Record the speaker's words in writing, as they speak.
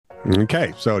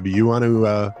Okay, so do you want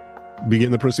to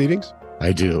begin the proceedings?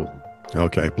 I do.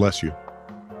 Okay, bless you.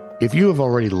 If you have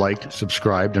already liked,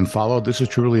 subscribed, and followed This Is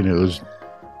Truly News,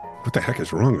 What the heck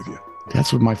is wrong with you?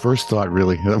 that's what my first thought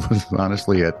really, that was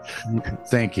honestly it.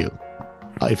 Thank you.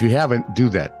 If you haven't, do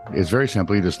that. It's very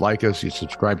simple. You just like us, you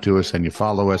subscribe to us, and you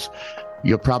follow us.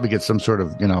 You'll probably get some sort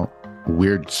of,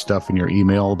 weird stuff in your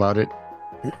email about it.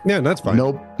 Yeah, that's fine.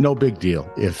 No big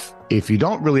deal. If you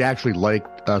don't really actually like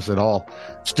us at all,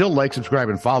 still like, subscribe,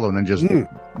 and follow, and then just,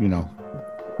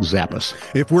 zap us.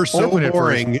 If we're so Open it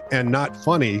boring and not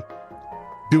funny,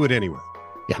 do it anyway.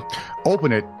 Yeah.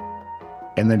 Open it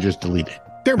and then just delete it.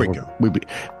 There we go.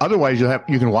 Otherwise,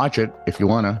 you can watch it if you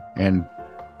want to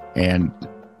and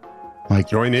like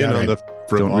Join in on the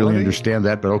don't really understand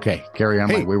that, but okay, carry on.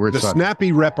 Hey, My wayward the son.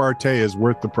 snappy repartee is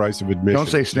worth the price of admission. Don't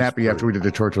say snappy after we did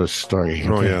the torturous story.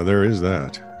 Oh, okay? yeah, there is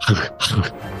that.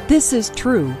 This is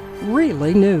True,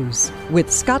 Really News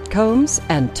with Scott Combs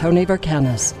and Tony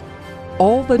Vercanis.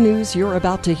 All the news you're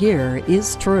about to hear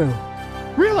is true,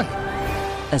 Really?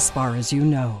 as far as you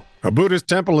know. A Buddhist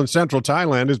temple in central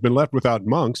Thailand has been left without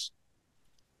monks.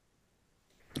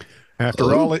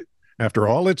 After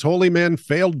all its holy men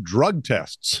failed drug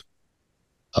tests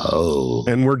Oh.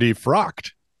 and were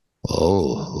defrocked.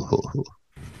 Oh.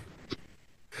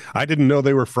 I didn't know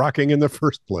they were frocking in the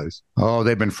first place. Oh,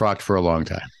 they've been frocked for a long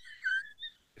time.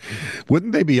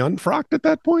 Wouldn't they be unfrocked at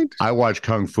that point? I watch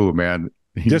Kung Fu, man.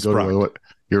 Disfrocked.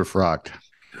 You're frocked.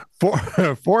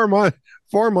 Four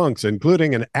monks,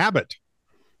 including an abbot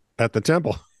at the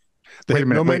temple. Wait a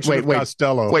minute. Wait.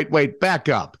 Costello. Wait. Back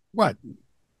up. What?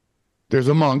 There's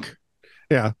a monk.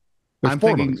 Yeah. There's I'm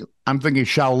four thinking monks.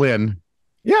 Shaolin.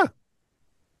 Yeah.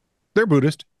 They're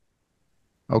Buddhist.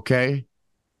 Okay.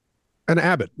 An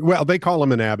abbot. Well, they call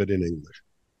him an abbot in English.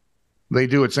 They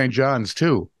do at St. John's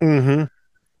too. Mm-hmm.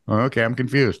 Okay, I'm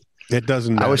confused. It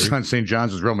doesn't matter. I was on St.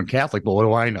 John's as Roman Catholic, but what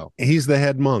do I know? He's the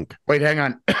head monk. Wait, hang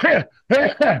on.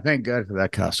 Thank God for that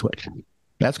cuss switch.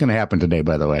 That's going to happen today,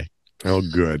 by the way. Oh,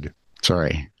 good.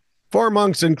 Sorry. Four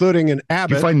monks, including an Do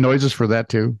abbot. you find noises for that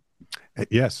too?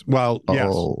 Yes. Well, yes,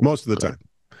 Oh, most of the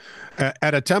time.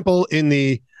 At a temple in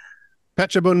the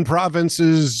Phetchabun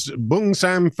province's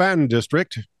Bungsam Phan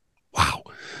district. Wow.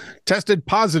 Tested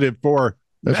positive for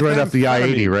That's right off the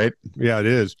I-80, right? Yeah, it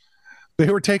is. They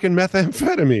were taking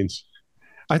methamphetamines.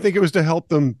 I think it was to help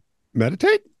them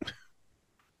meditate.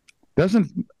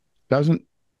 Doesn't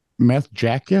meth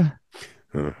jack you?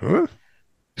 Uh-huh.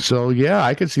 So, yeah,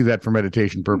 I could see that for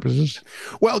meditation purposes.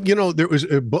 Well, there was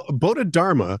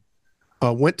Bodhidharma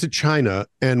went to China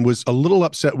and was a little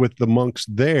upset with the monks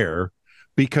there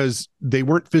because they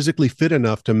weren't physically fit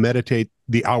enough to meditate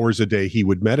the hours a day he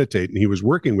would meditate, and he was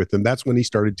working with them. That's when he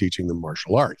started teaching them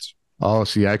martial arts. Oh,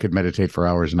 see, I could meditate for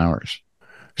hours and hours.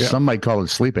 Yeah. Some might call it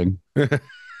sleeping.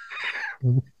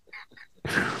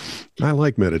 I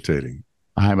like meditating.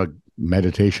 I'm a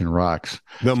meditation rocks.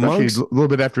 The Especially monks, a little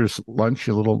bit after lunch,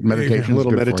 a little meditation. a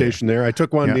little meditation there. I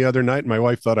took one the other night, and my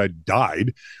wife thought I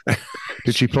died.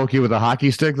 Did she poke you with a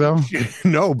hockey stick, though?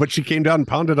 No, but she came down and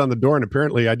pounded on the door, and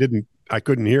apparently I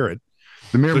couldn't hear it.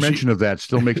 The mere mention of that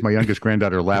still makes my youngest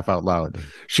granddaughter laugh out loud.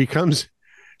 She comes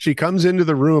into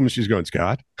the room, and she's going,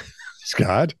 Scott.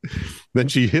 Then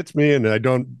she hits me, and I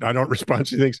don't respond.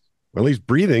 She thinks, well, he's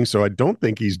breathing, so I don't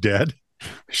think he's dead.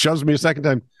 Shoves me a second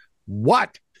time.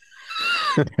 What?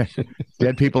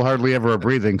 Dead people hardly ever are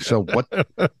breathing. So what?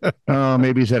 Oh,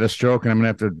 maybe he's had a stroke, and I'm gonna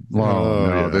have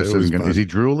to. This isn't gonna. Is he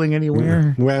drooling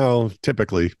anywhere? Well,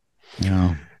 typically.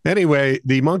 No. Anyway,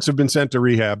 the monks have been sent to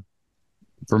rehab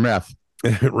For meth.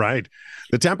 Right.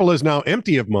 The temple is now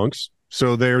empty of monks,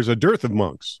 so there's a dearth of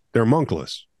monks. They're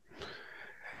monkless.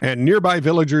 And nearby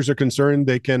villagers are concerned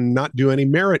they cannot do any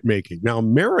merit making. Now,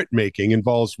 merit making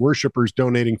involves worshipers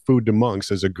donating food to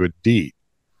monks as a good deed.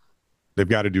 They've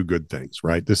got to do good things,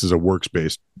 right? This is a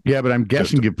works-based. Yeah, but I'm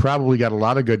guessing you probably got a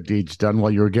lot of good deeds done while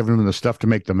you were giving them the stuff to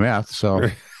make the meth. So,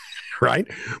 right?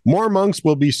 More monks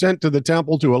will be sent to the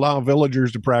temple to allow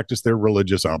villagers to practice their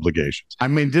religious obligations. I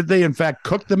mean, did they in fact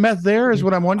cook the meth there? Is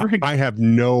what I'm wondering. I have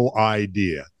no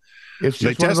idea. It's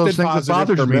They just one of those tested things that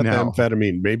positive bothers for me now.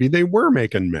 methamphetamine. Maybe they were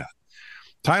making meth.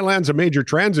 Thailand's a major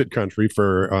transit country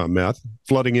for meth,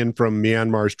 flooding in from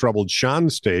Myanmar's troubled Shan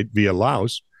state via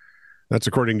Laos. That's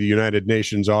according to the United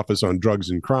Nations Office on Drugs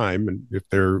and Crime. And if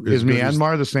there Is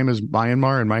Myanmar the same as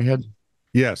Myanmar in my head?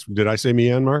 Yes. Did I say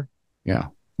Myanmar? Yeah.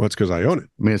 Well, it's because I own it.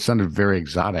 I mean, it sounded very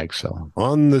exotic. So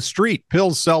On the street,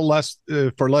 pills sell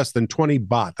for less than 20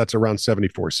 baht. That's around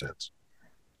 74 cents.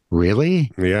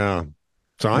 really, Yeah.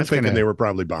 So I'm That's thinking gonna- they were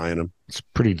probably buying them, it's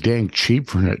pretty dang cheap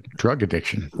for a drug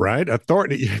addiction. right?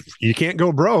 You can't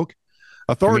go broke.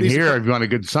 Authorities here, if you want a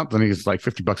good something, it's like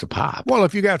 $50 a pop. Well,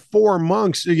 if you got 4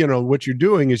 monks, what you're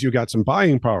doing is you got some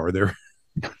buying power there.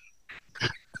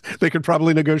 They could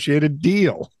probably negotiate a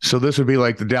deal. So this would be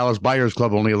like the Dallas Buyers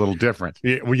Club, only a little different.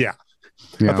 Yeah. Well, yeah.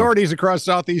 Yeah. Authorities across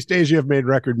Southeast Asia have made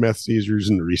record meth seizures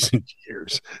in recent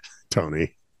years.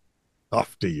 Tony,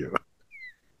 off to you.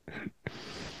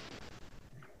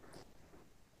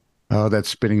 Oh, that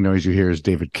spinning noise you hear is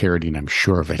David Carradine. I'm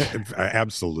sure of it.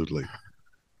 Absolutely.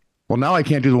 Well, now I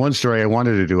can't do the one story I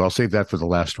wanted to do. I'll save that for the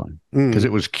last one because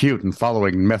it was cute and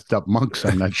following methed up monks.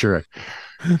 I'm not sure.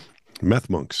 Meth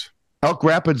monks. Elk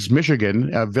Rapids,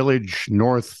 Michigan, a village in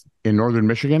northern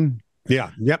Michigan.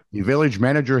 Yeah. Yep. The village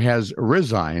manager has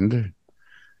resigned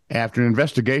after an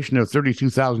investigation of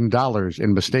 $32,000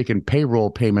 in mistaken payroll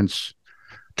payments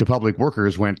to public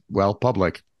workers went,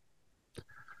 public.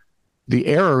 The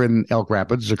error in Elk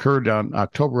Rapids occurred on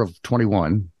October of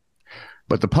 21,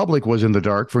 but the public was in the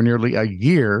dark for nearly a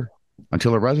year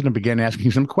until a resident began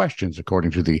asking some questions,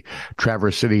 according to the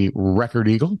Traverse City Record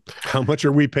Eagle. How much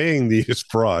are we paying these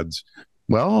frauds?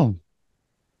 Well,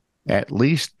 at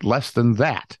least less than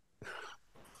that.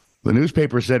 The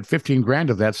newspaper said 15 grand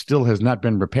of that still has not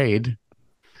been repaid.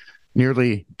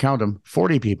 Nearly, count them,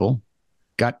 40 people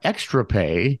got extra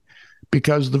pay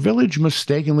because the village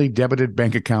mistakenly debited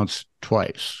bank accounts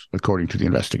twice, according to the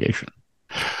investigation.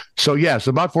 So, yes,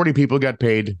 about 40 people got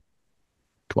paid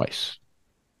twice.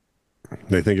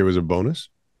 They think it was a bonus?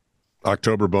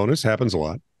 October bonus happens a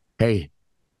lot. Hey,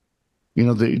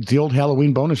 the old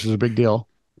Halloween bonus is a big deal.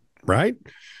 Right?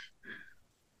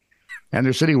 And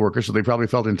they're city workers, so they probably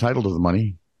felt entitled to the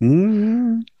money.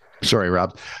 Mm-hmm. Sorry,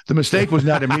 Rob. The mistake was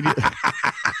not immediate.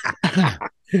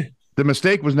 The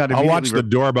mistake was not immediately. I'll watch the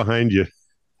door behind you.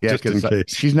 Yeah, just in case.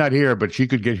 She's not here, but she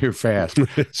could get here fast.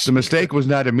 The mistake was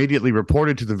not immediately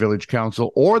reported to the village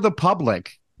council or the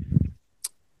public.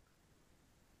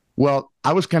 Well,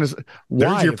 I was kind of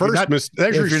there's your first mistake.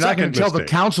 There's your you're not going to tell the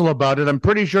council about it. I'm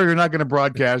pretty sure you're not going to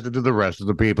broadcast it to the rest of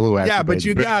the people who. Yeah, but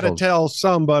you got to tell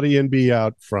somebody and be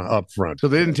up front. So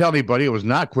they didn't tell anybody. It was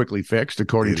not quickly fixed,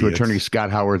 according to Attorney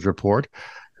Scott Howard's report.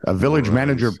 Village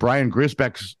manager Brian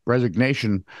Grisbeck's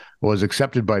resignation was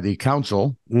accepted by the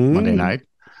council Monday night.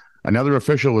 Another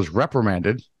official was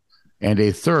reprimanded, and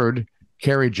a third,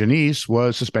 Carrie Janice,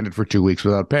 was suspended for 2 weeks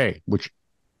without pay, which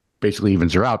basically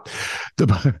evens her out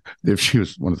if she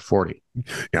was one of the 40.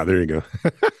 Yeah, there you go.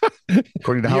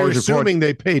 According to Howard's assuming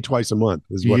they pay twice a month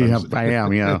is what I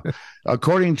am, yeah.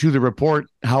 According to the report,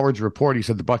 Howard's report, he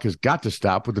said the buck has got to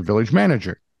stop with the village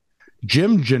manager.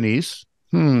 Jim Janice,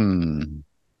 suppose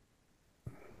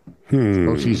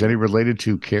he's any related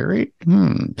to Carrie?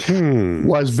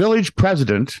 Was village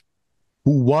president,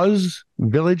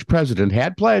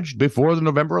 had pledged before the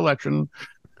November election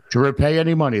to repay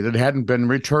any money that hadn't been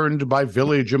returned by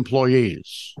village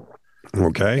employees.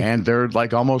 Okay. And they're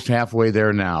like almost halfway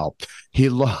there now. He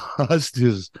lost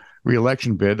his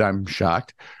reelection bid. I'm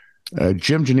shocked.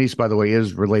 Jim Janice, by the way,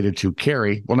 is related to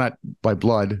Carrie. Well, not by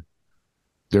blood.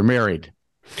 They're married.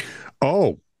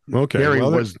 Oh, okay.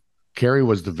 Carrie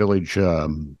was the village.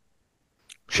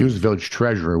 She was the village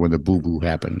treasurer when the boo-boo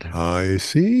happened. I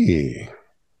see.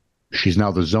 She's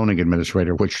now the zoning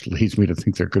administrator, which leads me to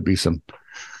think there could be some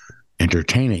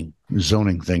entertaining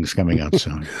zoning things coming out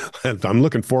soon. I'm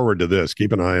looking forward to this.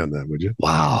 Keep an eye on that, would you?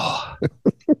 Wow.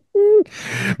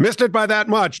 Missed it by that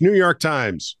much. New York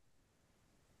Times.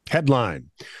 Headline.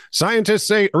 Scientists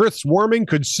say Earth's warming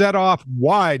could set off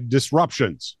wide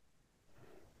disruptions.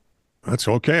 That's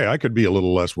okay. I could be a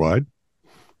little less wide.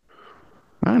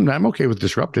 I'm okay with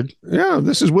disrupted. Yeah,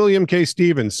 this is William K.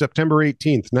 Stevens, September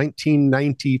 18th,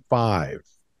 1995.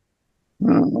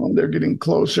 Oh, they're getting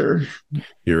closer.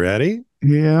 You ready?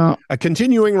 Yeah. A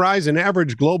continuing rise in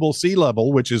average global sea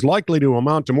level, which is likely to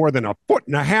amount to more than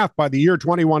 1.5 feet by the year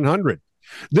 2100.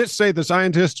 This, say the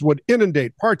scientists, would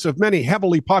inundate parts of many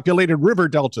heavily populated river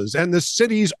deltas and the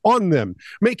cities on them,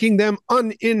 making them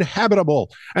uninhabitable,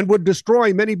 and would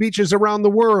destroy many beaches around the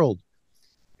world.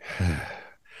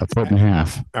 1.5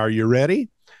 feet. Are you ready?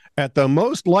 At the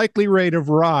most likely rate of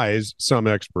rise, some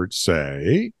experts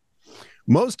say,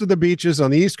 most of the beaches on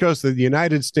the east coast of the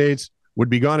United States would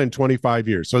be gone in 25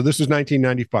 years. So this is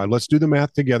 1995. Let's do the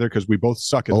math together because we both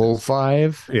suck at this.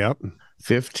 05. Yep.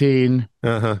 15.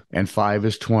 And 5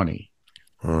 is 20.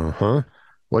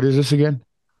 What is this again?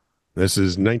 This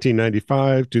is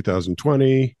 1995,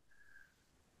 2020.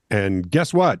 And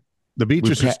guess what? The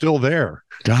beaches are still there.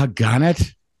 Doggone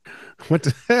it. What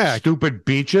the heck? Stupid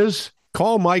beaches.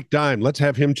 Call Mike Dime. Let's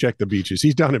have him check the beaches.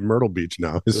 He's down at Myrtle Beach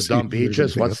now. The dumb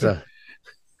beaches? What's the...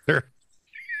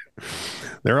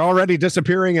 They're already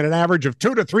disappearing at an average of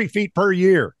 2 to 3 feet per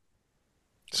year.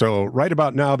 So right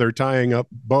about now, they're tying up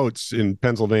boats in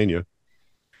Pennsylvania.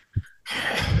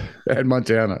 And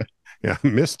Montana. Yeah,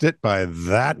 missed it by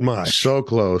that much. So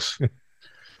close.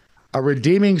 A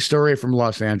redeeming story from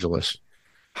Los Angeles.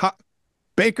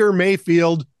 Baker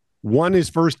Mayfield won his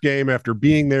first game after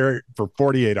being there for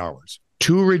 48 hours.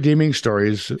 2 redeeming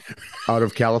stories out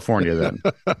of California then.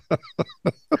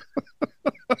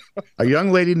 A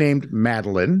young lady named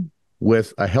Madeline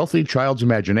with a healthy child's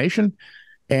imagination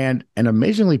and an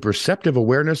amazingly perceptive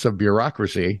awareness of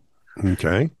bureaucracy.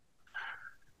 Okay.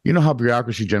 You know how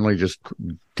bureaucracy generally just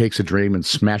takes a dream and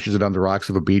smashes it on the rocks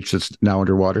of a beach that's now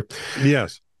underwater?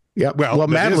 Yes. Yeah. Well,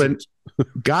 Madeline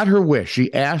got her wish.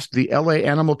 She asked the LA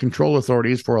Animal Control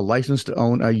Authorities for a license to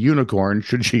own a unicorn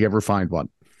should she ever find one.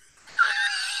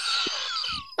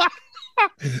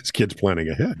 This kid's planning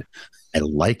ahead. I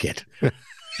like it.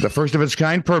 The first of its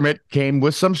kind permit came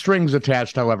with some strings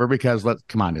attached, however, because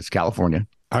come on, it's California.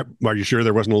 Are you sure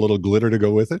there wasn't a little glitter to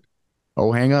go with it?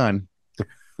 Oh, hang on.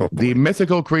 The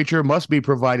mythical creature must be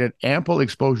provided ample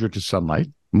exposure to sunlight,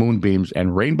 moonbeams,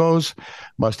 and rainbows,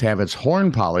 must have its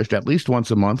horn polished at least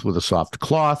once a month with a soft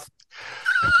cloth.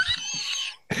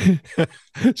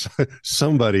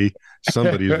 Somebody's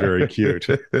very cute.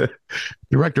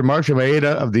 Director Marcia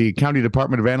Maeda of the County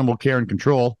Department of Animal Care and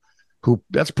Control, who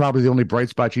that's probably the only bright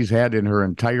spot she's had in her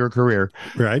entire career,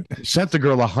 right, sent the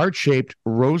girl a heart-shaped,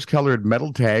 rose-colored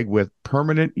metal tag with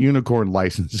permanent unicorn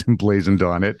license emblazoned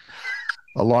on it,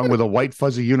 along with a white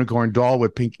fuzzy unicorn doll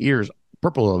with pink ears,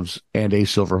 purple hooves, and a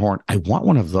silver horn. I want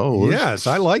one of those. Yes,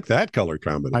 I like that color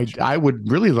combination. I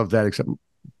would really love that, except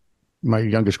my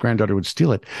youngest granddaughter would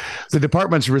steal it. The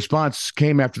department's response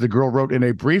came after the girl wrote in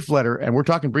a brief letter, and we're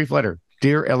talking brief letter,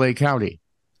 Dear LA County,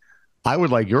 I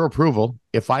would like your approval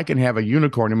if I can have a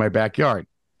unicorn in my backyard,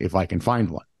 if I can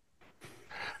find one.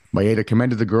 Maeda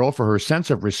commended the girl for her sense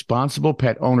of responsible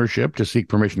pet ownership to seek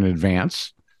permission in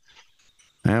advance.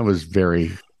 That was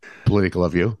very political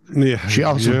of you. Yeah. She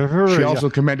also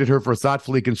commended her for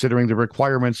thoughtfully considering the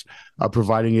requirements of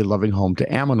providing a loving home to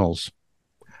aminals.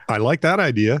 I like that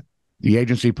idea. The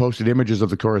agency posted images of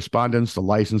the correspondence, the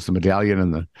license, the medallion,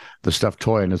 and the stuffed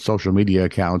toy on its social media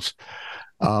accounts.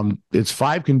 Its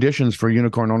 5 conditions for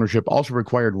unicorn ownership also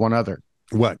required one other.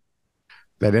 What?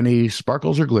 That any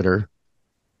sparkles or glitter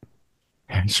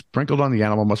sprinkled on the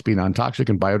animal must be non-toxic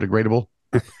and biodegradable,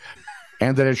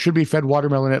 and that it should be fed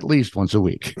watermelon at least once a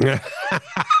week.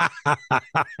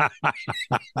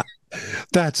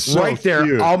 That's so right there.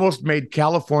 cute. Almost made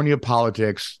California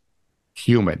politics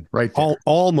human. Right there.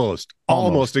 Almost,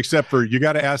 except for you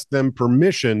got to ask them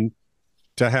permission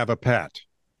to have a pet.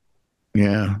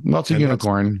 Yeah, well, it's a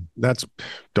unicorn. That's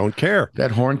don't care.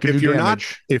 That horn can do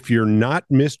damage. If you're not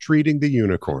mistreating the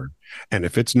unicorn, and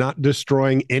if it's not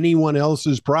destroying anyone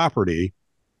else's property,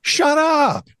 shut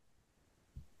up.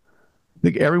 I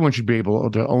think everyone should be able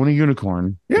to own a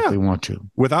unicorn if they want to,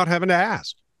 without having to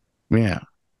ask. Yeah.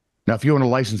 Now, if you want to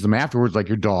license them afterwards, like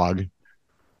your dog,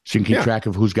 so you can keep track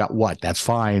of who's got what, that's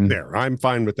fine. There, I'm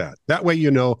fine with that. That way,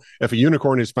 if a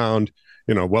unicorn is found.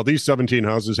 These 17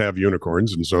 houses have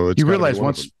unicorns, and so it's you realize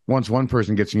once one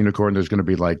person gets a unicorn, there's going to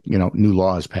be new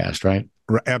laws passed, right?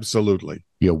 Absolutely.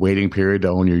 Waiting period to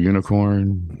own your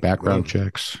unicorn, background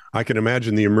checks. I can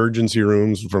imagine the emergency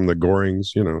rooms from the Gorings,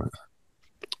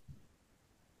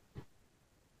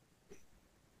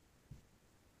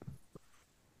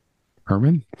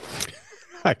 Herman?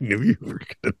 I knew you were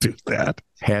going to do that.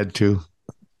 Had to.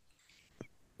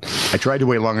 I tried to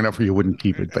wait long enough where you wouldn't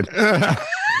keep it, but...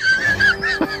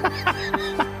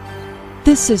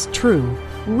 This is true,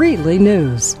 really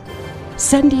news.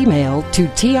 Send email to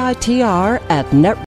TITR@net